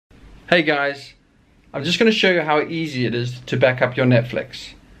Hey guys, I'm just going to show you how easy it is to back up your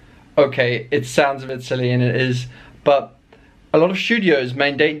Netflix. Okay, it sounds a bit silly, and it is, but a lot of studios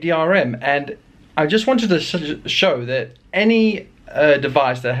mandate DRM, and I just wanted to show that any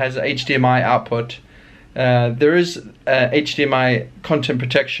device that has HDMI output, there is HDMI content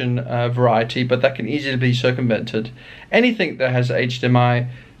protection variety, but that can easily be circumvented. Anything that has HDMI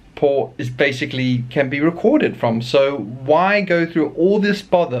port is basically can be recorded from. So why go through all this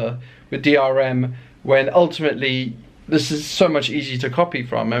bother with DRM when ultimately this is so much easier to copy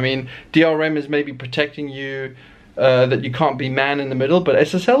from? I mean, DRM is maybe protecting you that you can't be man in the middle, but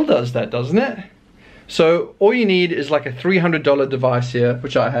SSL does that, doesn't it? So all you need is like a $300 device here,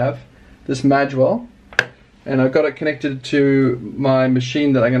 which I have, this Magewell, and I've got it connected to my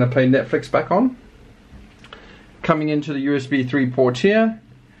machine that I'm going to play Netflix back on, coming into the USB 3 port here,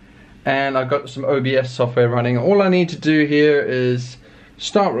 and I've got some OBS software running. All I need to do here is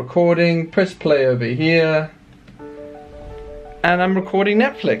start recording, press play over here, and I'm recording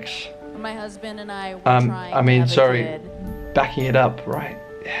Netflix. My husband and I were trying backing it up, right?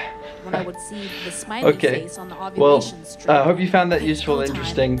 Yeah. When I would see the smiley face on the ovulation strip. I hope you found that useful and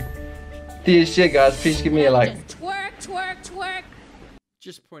interesting. See you guys, please give me a like. Twerk, twerk, twerk.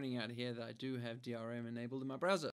 Just pointing out here that I do have DRM enabled in my browser.